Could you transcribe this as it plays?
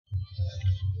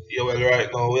Yeah, well, right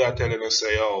now we are telling us,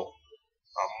 say, yo,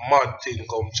 a mad thing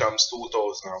come champs 2014,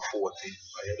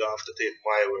 and you don't have to take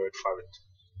my word for it.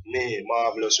 Me,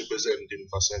 marvelous representing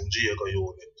for St. Jago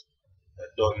unit. I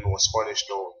don't know Spanish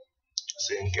town,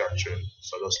 St. Catherine.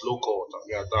 So just look out.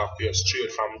 We are talking here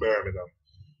straight from Birmingham.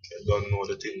 You don't know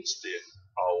the things there.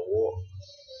 Oh,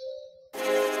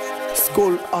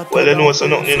 well, you know, so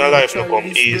nothing in a life no come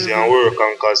easy and work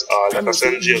and cause all like a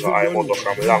St. Jago I mother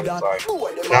from a long time. You know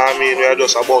what I mean? We are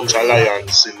just a bunch of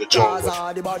lions in the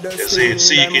jungle. You see, it's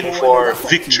seeking for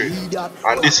victory.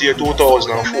 And this year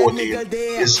 2014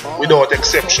 is without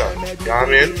exception. You know what I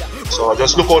mean? So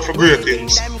just look out for great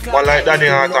things. One like Danny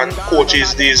Hart and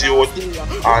coaches these youth,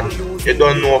 and you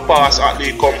don't know past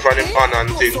athlete come from him on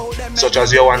and thing, such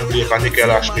as Johan Blake and Nickel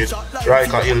Ashmid,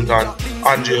 Riker Hilton,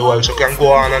 Andre Welsh. You can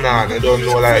go on and on. You don't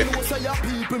know, like,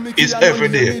 it's every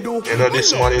day. You know,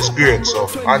 this man is great. So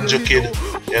Andrew Kidd,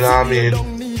 you know what I mean,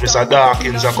 Mr.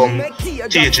 Dawkins are come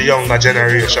teach the younger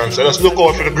generation. So just look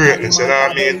out for the greatness, you know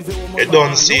what I mean? You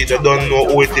don't see it, you don't know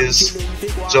who it is.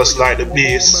 Just like the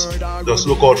base, just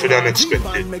look out for the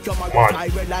unexpected. Man.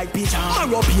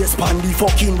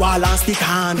 Fucking wall and stick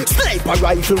hand. Sniper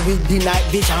rifle with the night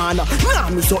vision. Now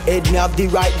me so head me have the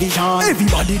right vision.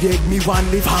 Everybody dead me one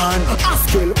live hand.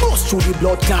 Askill bust through the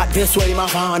blood clot, that's where my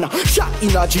fan. Shot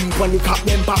in a jeep when the cop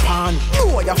them pop on.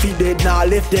 No you feel dead now,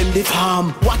 left them the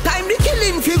farm. What time the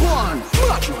killing fi go on?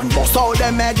 Batman bust out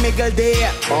them head me go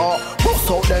there. Oh, bust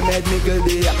out them head me go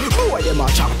there. Boy them a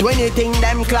chop 20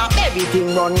 them clap,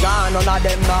 everything run gone, none of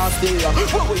them nasty.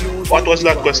 What was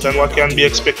that question? What can be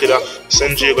expected of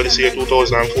St. Jago this year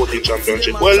 2014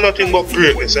 championship? Well, nothing but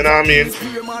greatness, you know what I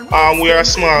mean? We are a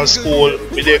small school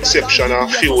with the exception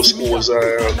of few schools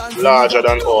larger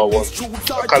than our one.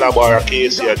 Calabar,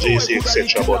 KC, JC,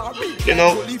 etc. But, you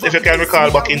know, if you can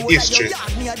recall back in history,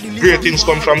 great things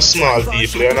come from small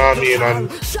people, you know what I mean? And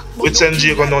with St.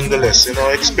 Jago nonetheless, you know,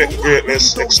 expect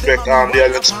greatness, expect the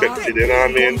unexpected, you know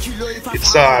what I mean?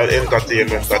 It's all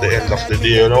entertainment at the end of the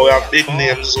day. You know, we have big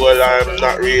names, well, I'm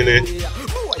not really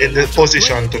in the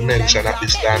position to mention at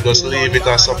this time. Just leave it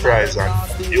a surprise and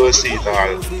you'll see it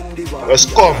all.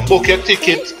 Just come, book your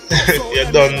ticket. You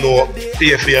don't know,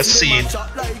 pay for your seat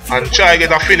and try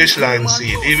get a finish line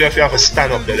seat, even if you have to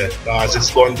stand up there, because it's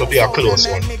going to be a close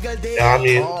one. You know what I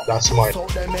mean? That's mine. Boy,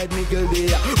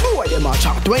 them a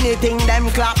chat, 20 them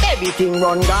clap, everything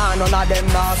run gone, none of them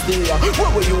nasty.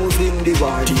 What we using the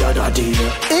war the other day?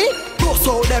 Bust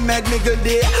out them head niggle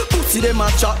there. Pussy them a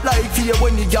chat like fear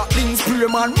when the gatling spray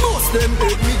man. Bust them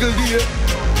head niggle there.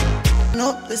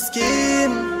 Not the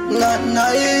scheme, not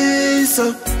nice.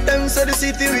 Them say the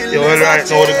city will. Yeah, well, right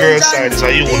now the girls' side is a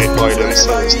unit by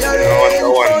themselves. You know, under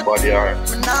one body or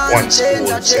one school,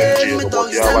 St. Jago,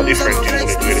 but you have a different unit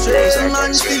where the girls are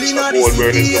concerned. So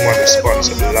Goldburn is the man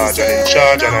responsible, large and in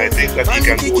charge, and I think that he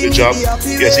can do the job.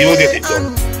 Yes, he will get it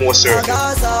done, most certainly.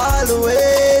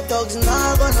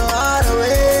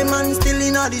 Man still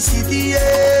in the city,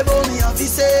 but me have to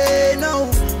say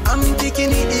no. I'm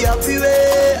taking it the happy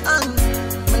way, and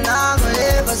I'm not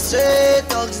gonna ever say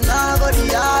thugs not go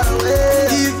the other way.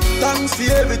 Give thanks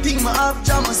for everything I have,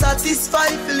 jam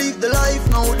satisfied to live the life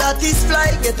now that is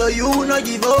fly. Get a you no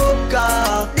give up,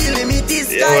 car. The limit is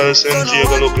tight. Yeah, well, St.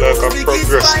 Jago look like a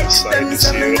progressive side this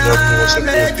year. Not most of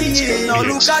the things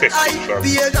can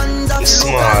be expected from the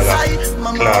smaller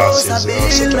classes, such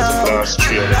as the class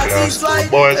 3 and the class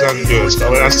 2. Boys and girls,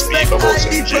 now when I speak about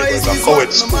St. Jago, it's a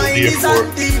co-ed school, therefore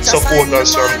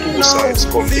supporters from two sides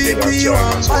come together and join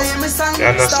as well. You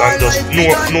understand? Just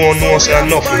no say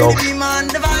enough love,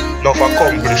 enough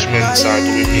accomplishments are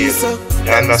to be made.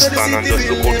 You understand? And just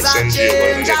look out to St. Jago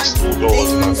in the next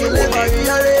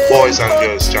 2014 Boys and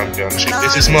Girls Championship.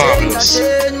 This is marvelous,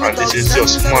 and this is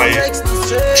just my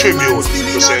tribute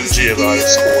to St. Jago High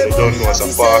School. You don't know, as a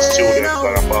past student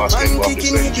and a past member of the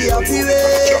St. Jago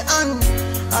unit and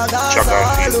track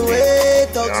and field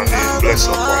team. And bless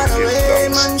up and give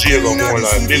thanks. Jago more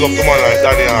like, big up to man like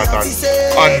Danny Hart and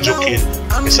Andrew Kidd.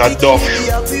 It's a duff,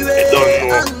 you don't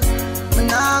know.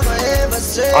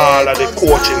 All of the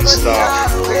coaching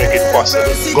staff to make it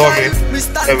possible. Gummy,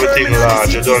 everything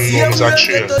large, you don't know Mr.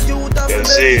 Train. You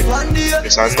see,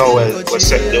 Mr. Noel will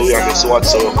set the way on this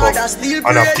what's so come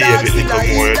and I pay it little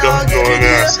more, you don't know what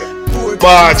I say.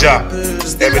 Baja,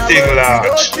 everything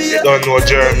large, you don't know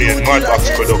Jeremy and Madbox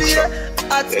Production.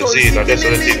 You see, now that's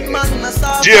what the thing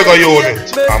is. Jago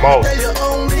unit, I'm out.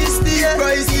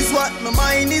 Price is what my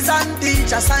mind is on.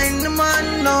 Teacher sign the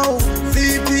man now.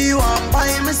 VP, you want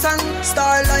buy my song.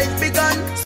 Star life begun.